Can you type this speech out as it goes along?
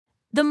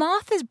The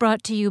Moth is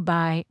brought to you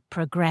by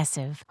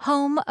Progressive,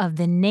 home of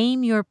the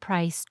Name Your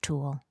Price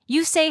tool.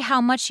 You say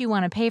how much you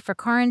want to pay for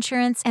car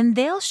insurance, and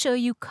they'll show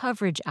you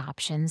coverage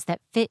options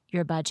that fit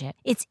your budget.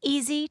 It's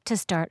easy to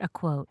start a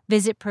quote.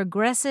 Visit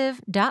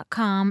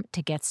Progressive.com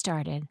to get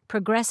started.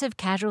 Progressive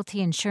Casualty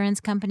Insurance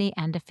Company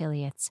and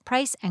Affiliates.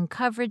 Price and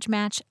coverage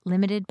match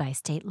limited by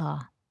state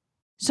law.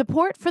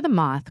 Support for The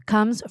Moth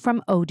comes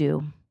from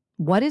Odoo.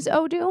 What is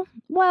Odoo?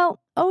 Well,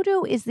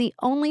 Odoo is the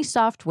only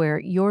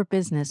software your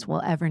business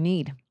will ever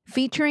need.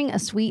 Featuring a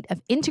suite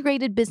of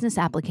integrated business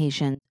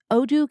applications,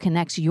 Odoo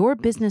connects your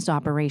business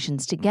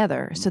operations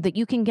together so that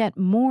you can get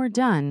more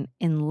done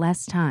in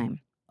less time.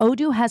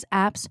 Odoo has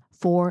apps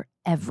for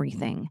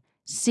everything: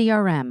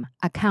 CRM,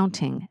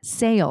 accounting,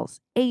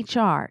 sales,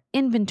 HR,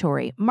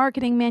 inventory,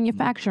 marketing,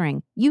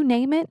 manufacturing. You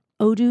name it,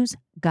 Odoo's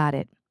got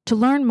it. To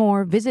learn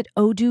more, visit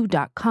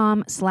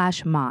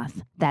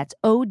odoo.com/moth. That's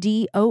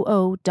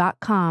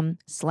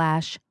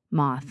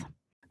odoo.com/moth.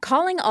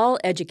 Calling all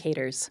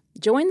educators.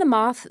 Join the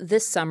Moth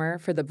this summer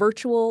for the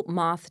virtual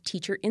Moth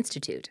Teacher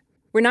Institute.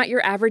 We're not your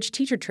average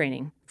teacher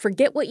training.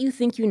 Forget what you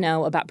think you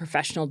know about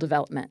professional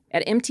development.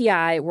 At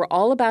MTI, we're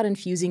all about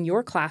infusing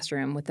your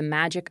classroom with the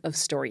magic of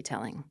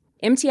storytelling.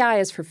 MTI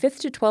is for 5th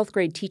to 12th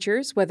grade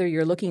teachers, whether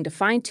you're looking to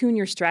fine-tune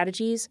your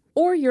strategies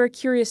or you're a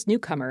curious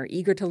newcomer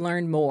eager to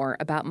learn more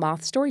about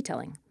Moth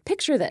storytelling.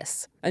 Picture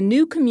this: a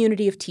new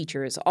community of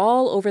teachers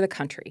all over the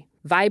country.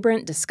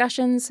 Vibrant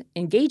discussions,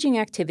 engaging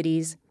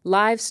activities,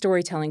 live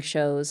storytelling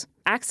shows,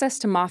 access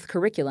to Moth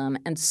curriculum,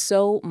 and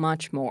so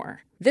much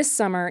more. This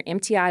summer,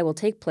 MTI will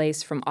take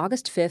place from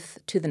August 5th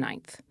to the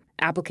 9th.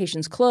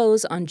 Applications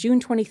close on June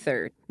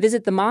 23rd.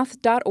 Visit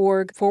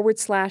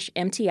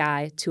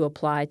themoth.org/MTI to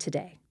apply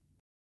today.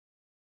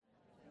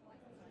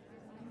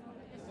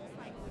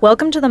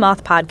 Welcome to the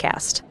Moth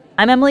Podcast.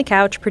 I'm Emily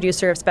Couch,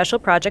 producer of special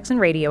projects and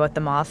radio at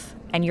the Moth,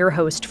 and your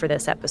host for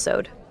this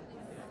episode.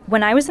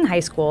 When I was in high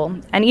school,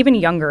 and even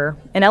younger,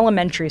 in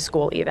elementary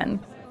school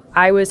even,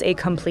 I was a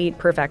complete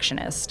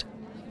perfectionist.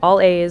 All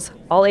A's,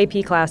 all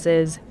AP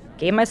classes,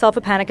 gave myself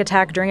a panic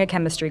attack during a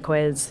chemistry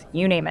quiz,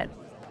 you name it.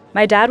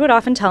 My dad would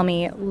often tell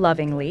me,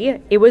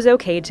 lovingly, it was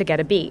okay to get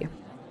a B.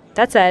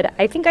 That said,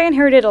 I think I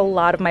inherited a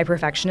lot of my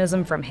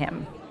perfectionism from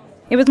him.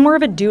 It was more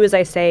of a do as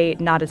I say,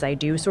 not as I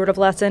do sort of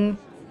lesson.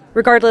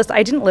 Regardless,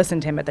 I didn't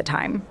listen to him at the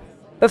time.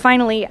 But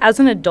finally,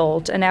 as an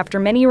adult, and after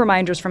many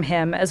reminders from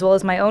him, as well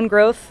as my own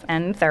growth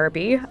and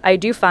therapy, I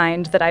do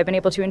find that I've been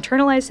able to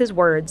internalize his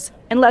words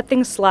and let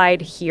things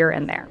slide here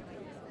and there.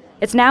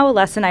 It's now a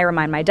lesson I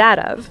remind my dad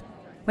of.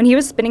 When he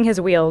was spinning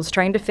his wheels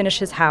trying to finish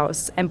his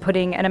house and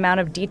putting an amount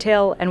of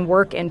detail and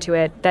work into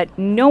it that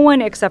no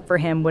one except for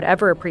him would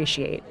ever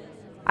appreciate,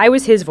 I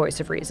was his voice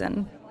of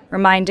reason,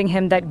 reminding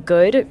him that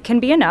good can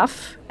be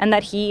enough and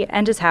that he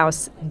and his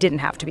house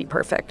didn't have to be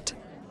perfect.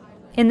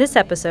 In this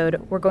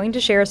episode, we're going to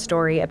share a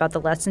story about the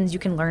lessons you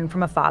can learn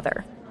from a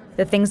father,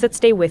 the things that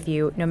stay with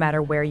you no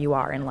matter where you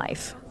are in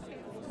life.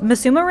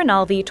 Masooma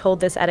Ranalvi told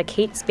this at a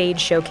Kate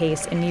Spade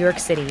showcase in New York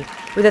City,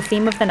 where the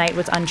theme of the night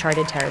was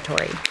uncharted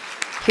territory.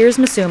 Here's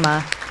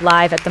Masooma,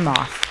 live at the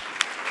Moth.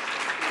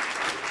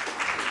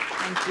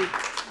 Thank you.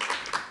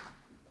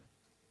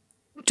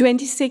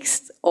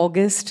 26th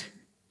August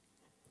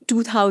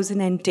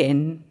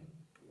 2010.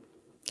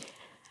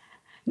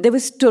 There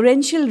was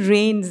torrential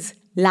rains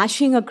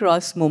lashing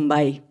across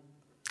Mumbai.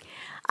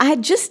 I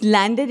had just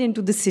landed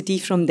into the city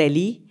from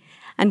Delhi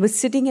and was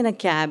sitting in a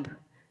cab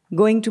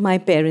going to my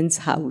parents'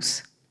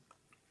 house.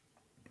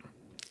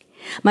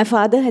 My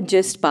father had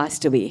just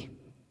passed away.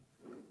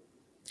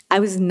 I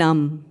was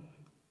numb.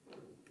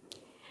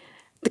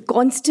 The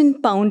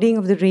constant pounding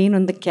of the rain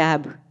on the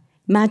cab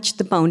matched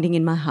the pounding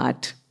in my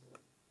heart.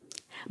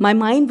 My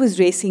mind was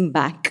racing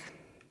back.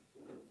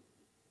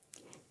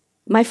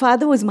 My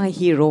father was my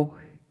hero.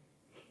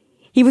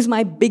 He was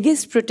my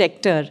biggest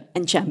protector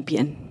and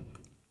champion.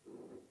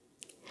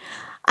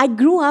 I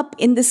grew up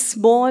in this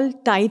small,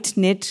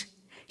 tight-knit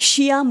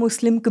Shia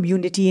Muslim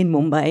community in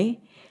Mumbai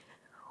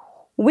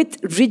with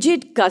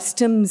rigid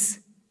customs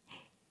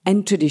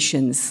and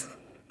traditions.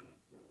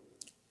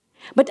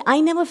 But I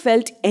never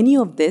felt any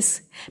of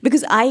this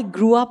because I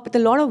grew up with a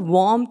lot of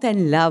warmth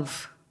and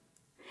love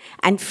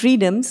and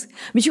freedoms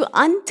which were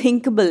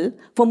unthinkable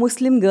for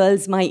Muslim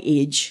girls my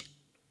age.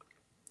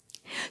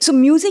 So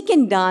music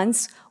and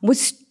dance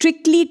was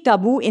strictly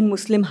taboo in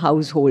Muslim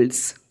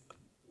households.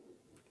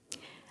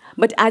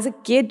 But as a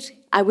kid,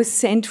 I was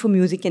sent for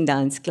music and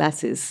dance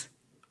classes.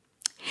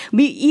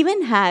 We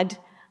even had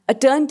a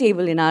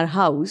turntable in our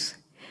house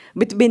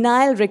with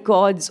vinyl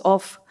records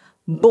of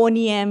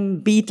Boney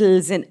M,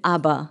 Beatles, and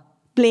ABBA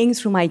playing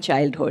through my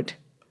childhood.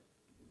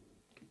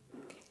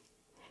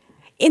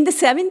 In the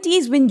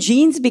 70s, when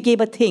jeans became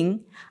a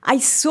thing, I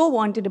so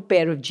wanted a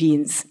pair of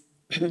jeans.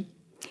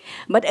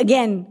 But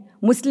again,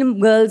 Muslim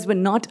girls were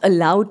not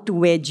allowed to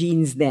wear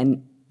jeans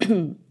then.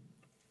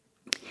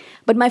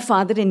 But my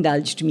father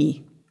indulged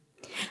me.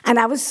 And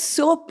I was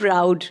so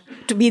proud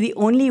to be the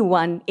only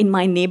one in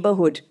my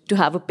neighborhood to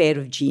have a pair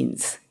of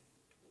jeans.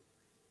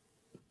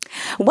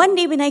 One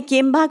day when I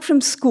came back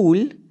from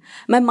school,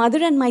 my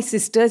mother and my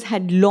sisters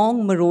had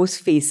long, morose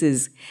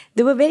faces.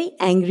 They were very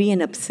angry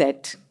and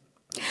upset.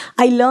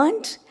 I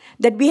learned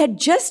that we had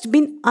just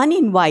been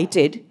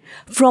uninvited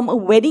from a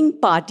wedding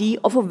party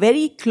of a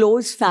very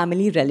close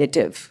family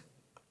relative.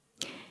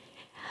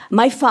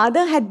 My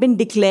father had been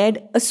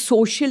declared a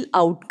social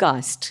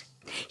outcast.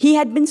 He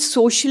had been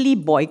socially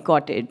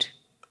boycotted.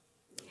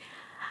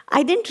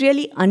 I didn't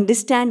really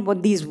understand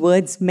what these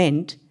words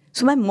meant,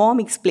 so my mom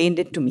explained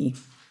it to me.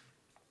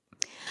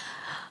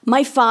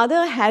 My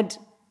father had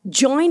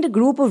joined a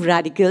group of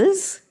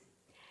radicals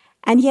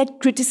and he had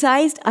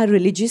criticized our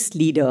religious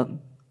leader.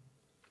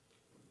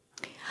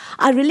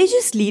 Our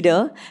religious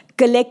leader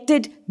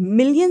collected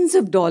millions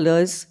of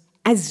dollars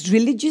as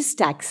religious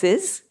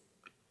taxes,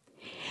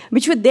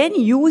 which were then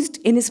used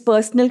in his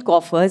personal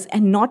coffers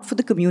and not for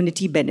the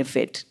community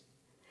benefit.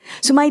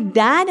 So my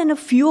dad and a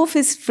few of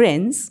his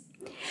friends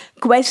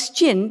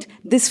questioned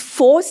this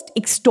forced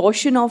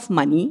extortion of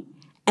money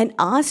and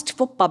asked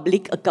for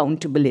public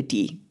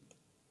accountability.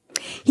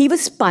 He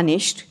was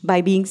punished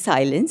by being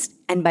silenced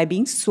and by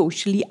being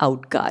socially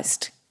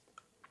outcast.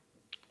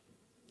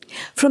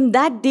 From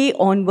that day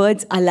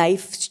onwards, our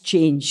lives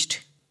changed.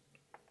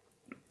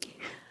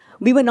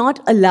 We were not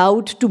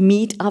allowed to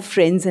meet our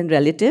friends and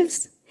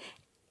relatives.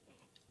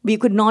 We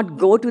could not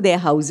go to their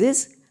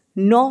houses,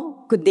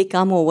 nor could they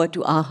come over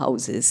to our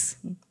houses.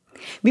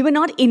 We were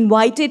not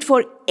invited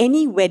for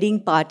any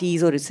wedding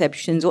parties or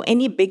receptions or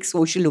any big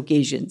social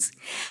occasions.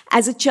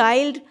 As a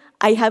child,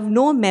 I have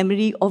no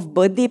memory of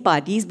birthday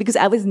parties because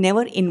I was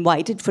never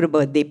invited for a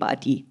birthday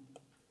party.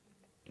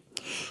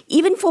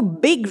 Even for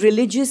big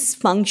religious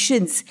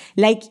functions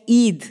like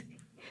Eid,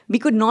 we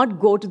could not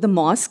go to the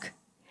mosque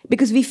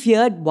because we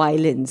feared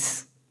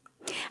violence.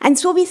 And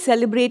so we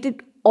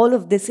celebrated all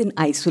of this in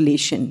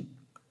isolation.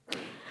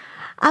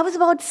 I was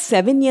about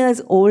 7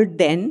 years old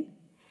then,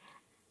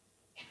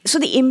 so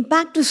the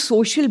impact of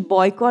social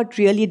boycott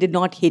really did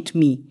not hit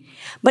me.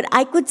 But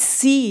I could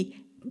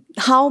see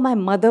how my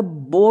mother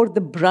bore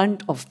the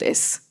brunt of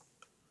this.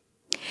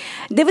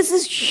 There was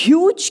this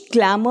huge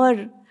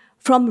clamor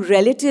from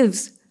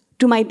relatives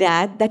to my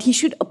dad that he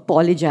should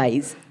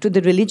apologize to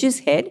the religious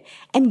head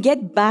and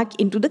get back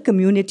into the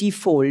community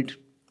fold.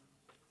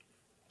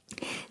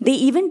 They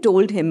even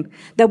told him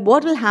that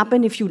what will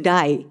happen if you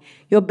die?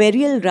 Your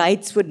burial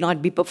rites would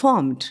not be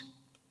performed.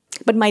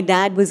 But my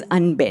dad was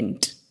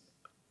unbent.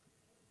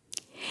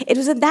 It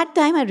was at that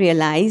time I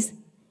realized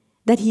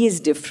that he is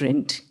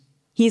different.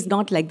 He is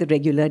not like the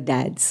regular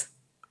dads.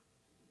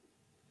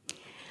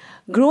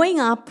 Growing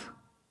up,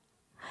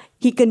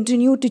 he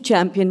continued to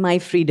champion my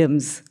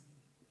freedoms.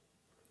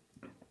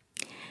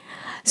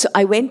 So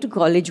I went to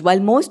college. While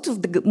most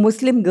of the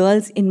Muslim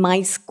girls in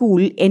my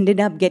school ended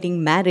up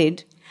getting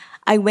married,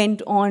 I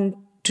went on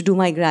to do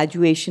my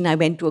graduation. I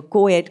went to a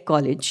co-ed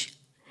college.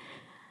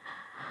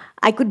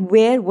 I could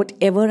wear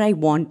whatever I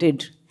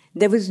wanted.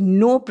 There was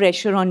no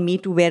pressure on me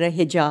to wear a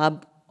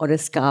hijab or a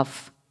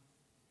scarf.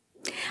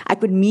 I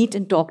could meet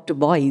and talk to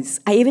boys.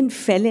 I even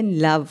fell in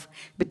love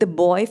with a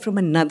boy from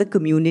another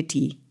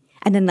community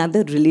and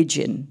another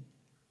religion,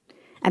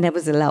 and I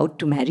was allowed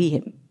to marry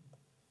him.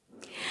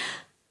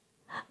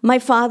 My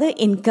father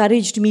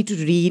encouraged me to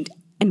read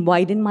and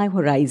widen my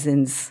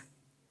horizons.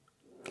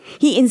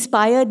 He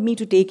inspired me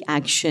to take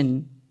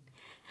action.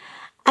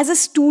 As a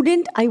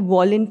student, I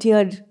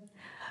volunteered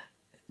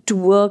to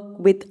work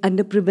with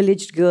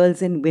underprivileged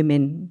girls and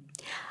women.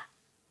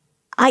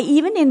 I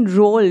even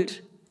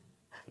enrolled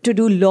to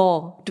do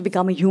law, to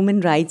become a human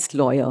rights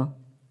lawyer.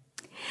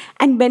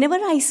 And whenever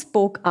I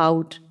spoke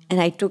out and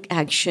I took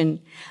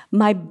action,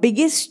 my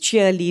biggest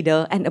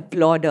cheerleader and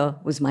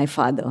applauder was my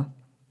father.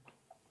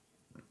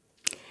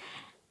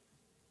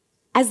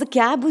 As the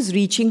cab was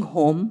reaching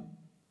home,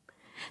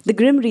 the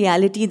grim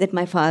reality that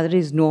my father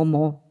is no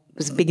more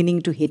was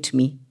beginning to hit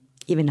me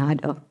even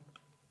harder.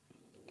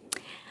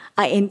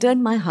 I entered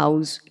my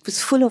house. It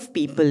was full of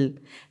people,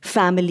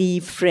 family,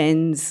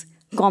 friends,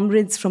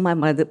 comrades from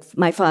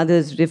my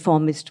father's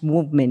reformist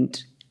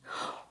movement.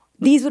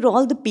 These were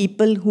all the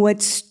people who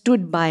had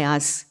stood by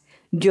us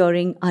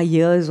during our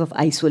years of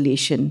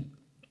isolation.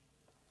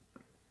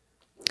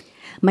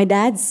 My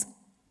dad's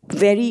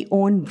very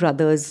own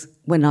brothers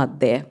were not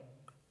there.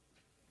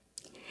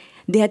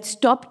 They had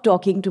stopped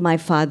talking to my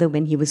father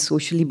when he was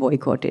socially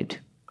boycotted.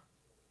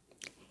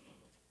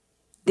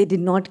 They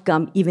did not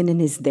come even in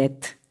his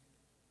death.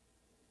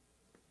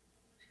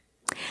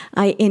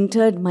 I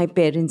entered my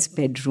parents'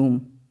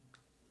 bedroom.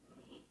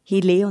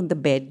 He lay on the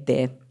bed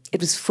there.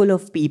 It was full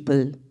of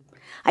people.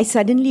 I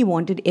suddenly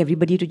wanted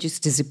everybody to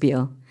just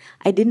disappear.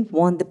 I didn't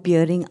want the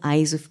peering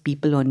eyes of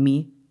people on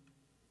me.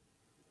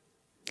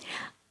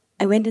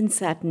 I went and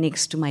sat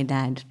next to my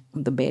dad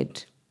on the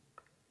bed.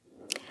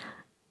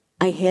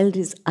 I held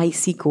his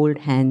icy cold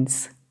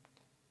hands.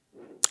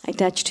 I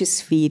touched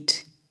his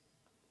feet.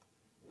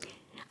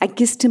 I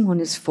kissed him on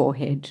his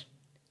forehead,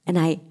 and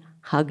I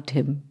hugged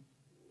him.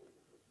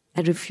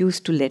 I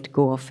refused to let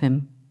go of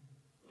him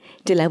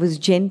till I was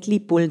gently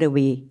pulled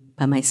away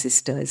by my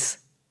sisters.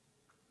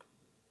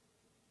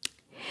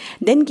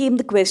 Then came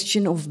the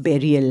question of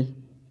burial.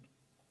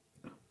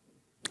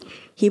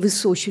 he was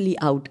socially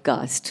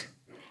outcast,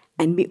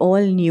 and we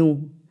all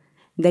knew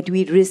that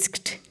we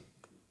risked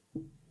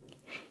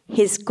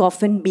his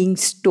coffin being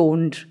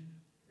stoned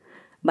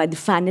by the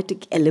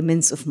fanatic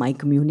elements of my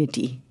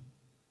community.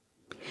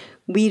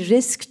 We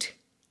risked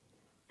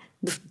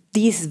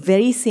these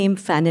very same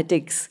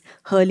fanatics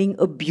hurling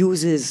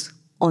abuses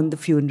on the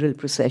funeral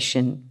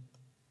procession.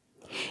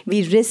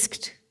 We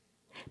risked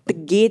the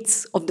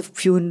gates of the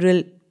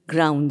funeral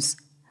grounds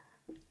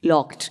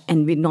locked,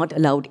 and we're not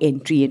allowed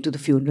entry into the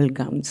funeral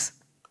grounds.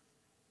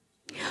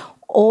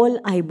 All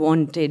I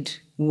wanted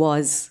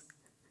was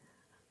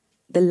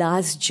the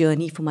last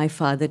journey for my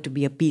father to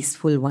be a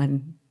peaceful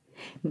one,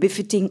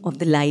 befitting of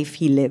the life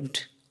he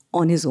lived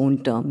on his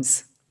own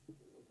terms.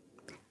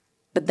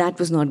 But that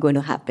was not going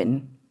to happen.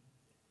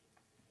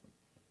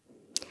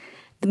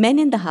 The men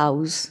in the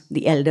house,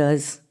 the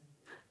elders,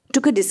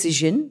 took a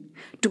decision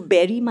to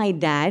bury my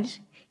dad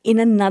in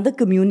another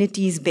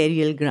community's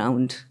burial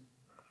ground,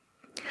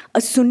 a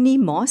Sunni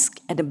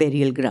mosque at a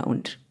burial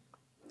ground,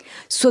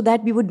 so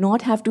that we would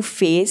not have to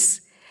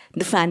face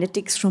the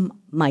fanatics from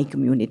my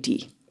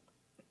community.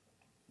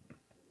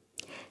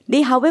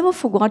 They, however,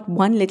 forgot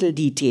one little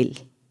detail.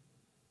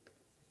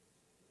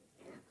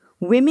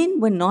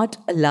 Women were not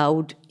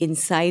allowed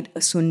inside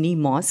a Sunni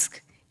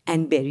mosque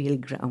and burial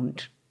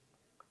ground.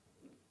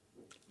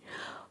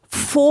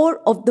 4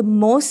 of the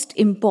most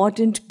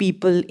important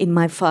people in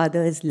my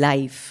father's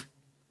life,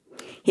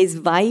 his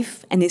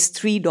wife and his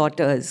 3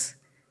 daughters,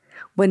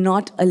 were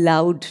not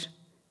allowed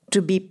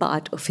to be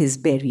part of his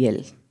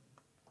burial.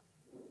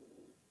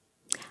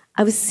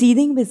 I was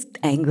seething with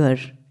anger.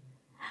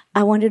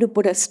 I wanted to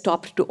put a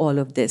stop to all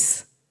of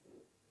this,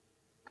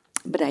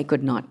 but I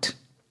could not.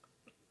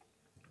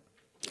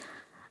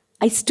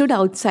 I stood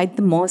outside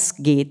the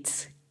mosque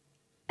gates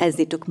as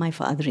they took my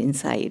father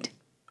inside.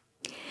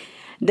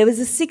 There was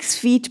a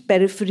 6-foot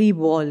periphery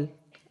wall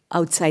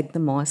outside the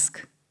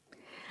mosque.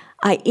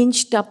 I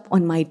inched up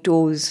on my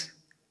toes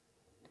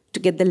to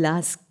get the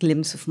last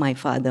glimpse of my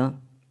father.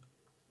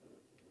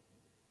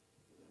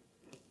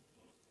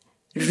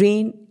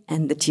 Rain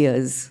and the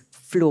tears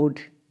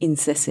flowed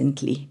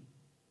incessantly.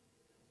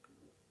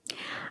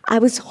 I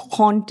was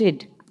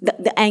haunted.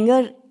 The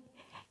anger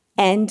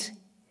and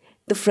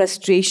the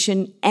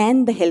frustration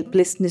and the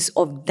helplessness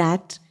of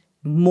that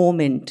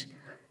moment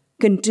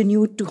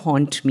continued to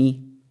haunt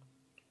me.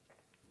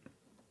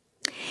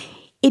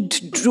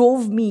 It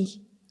drove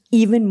me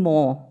even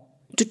more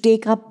to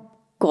take up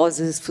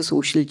causes for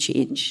social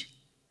change.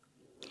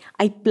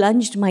 I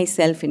plunged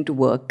myself into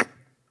work.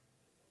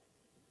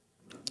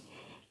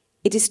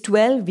 It is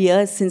 12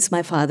 years since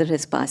my father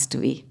has passed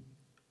away.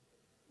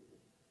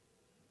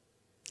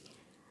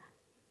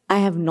 I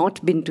have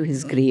not been to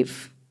his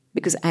grave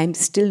because I am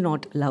still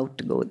not allowed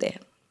to go there.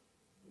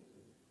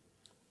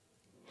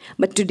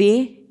 But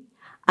today,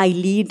 I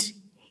lead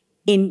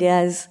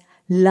India's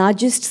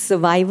largest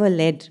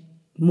survivor-led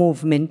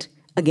movement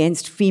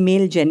against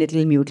female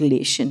genital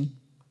mutilation.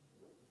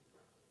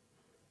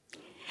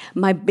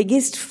 My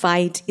biggest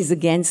fight is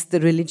against the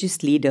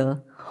religious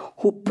leader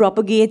who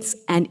propagates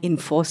and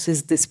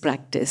enforces this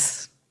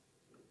practice.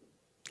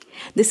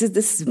 This is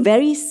this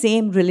very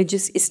same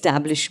religious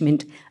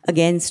establishment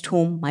against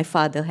whom my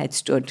father had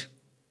stood.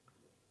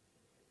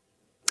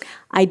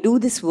 I do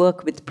this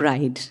work with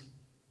pride.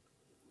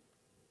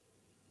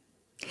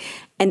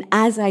 And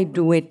as I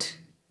do it,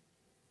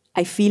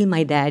 I feel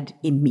my dad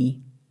in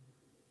me.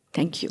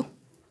 Thank you.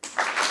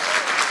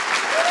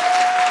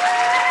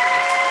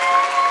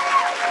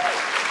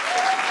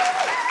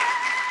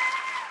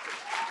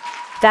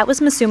 That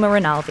was Masooma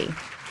Ranalvi.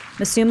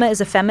 Masooma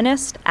is a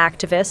feminist,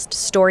 activist,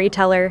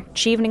 storyteller,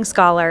 Chevening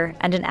Scholar,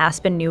 and an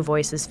Aspen New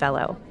Voices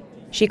Fellow.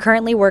 She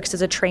currently works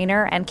as a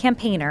trainer and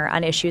campaigner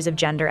on issues of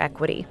gender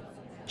equity.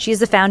 She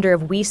is the founder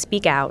of We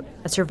Speak Out,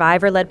 a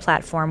survivor-led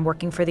platform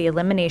working for the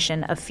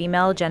elimination of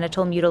female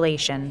genital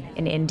mutilation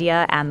in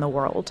India and the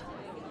world.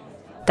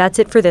 That's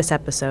it for this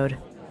episode.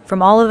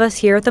 From all of us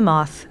here at The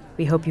Moth,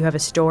 we hope you have a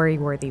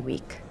story-worthy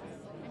week.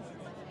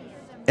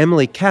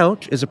 Emily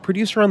Couch is a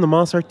producer on The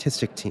Moth's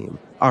artistic team,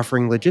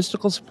 offering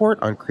logistical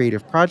support on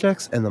creative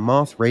projects and The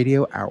Moth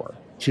Radio Hour.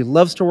 She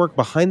loves to work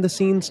behind the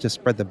scenes to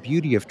spread the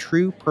beauty of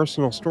true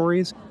personal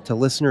stories to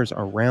listeners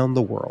around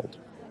the world.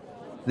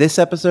 This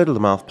episode of The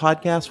Moth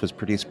Podcast was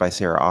produced by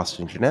Sarah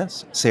Austin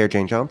Jeunesse, Sarah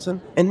Jane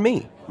Johnson, and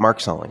me, Mark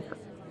Solinger.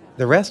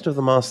 The rest of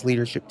The Moth's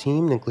leadership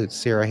team includes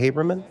Sarah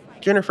Haberman,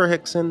 Jennifer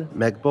Hickson,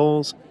 Meg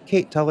Bowles,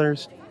 Kate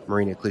Tellers,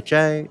 Marina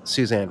Cluchet,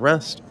 Suzanne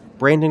Rust,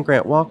 Brandon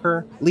Grant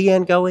Walker,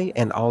 Leanne Gully,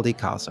 and Aldi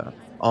Casa.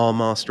 All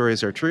Moth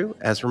stories are true,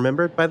 as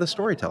remembered by the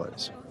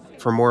storytellers.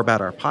 For more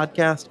about our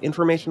podcast,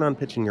 information on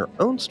pitching your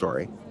own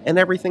story, and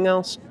everything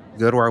else,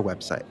 go to our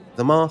website,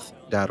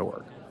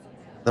 themoth.org.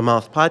 The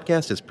Moth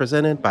Podcast is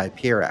presented by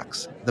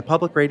PRX, the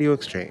Public Radio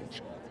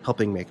Exchange,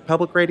 helping make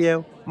public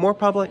radio more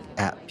public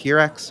at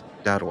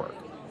prx.org.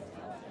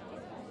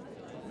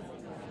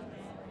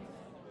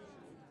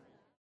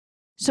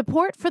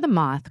 Support for The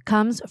Moth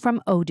comes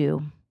from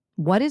Odoo.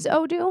 What is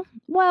Odoo?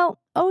 Well,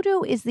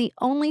 Odoo is the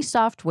only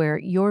software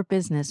your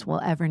business will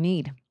ever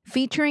need.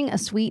 Featuring a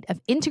suite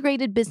of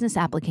integrated business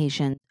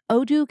applications,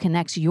 Odoo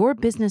connects your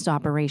business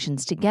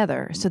operations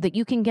together so that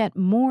you can get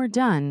more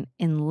done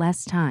in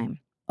less time.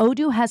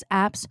 Odoo has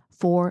apps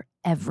for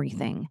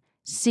everything: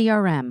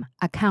 CRM,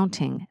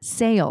 accounting,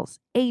 sales,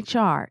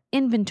 HR,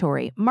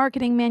 inventory,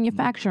 marketing,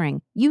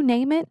 manufacturing, you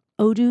name it,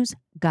 Odoo's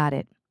got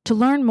it. To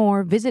learn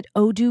more, visit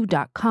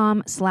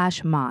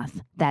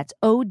odoo.com/moth. That's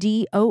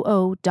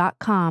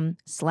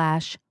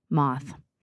odoo.com/moth.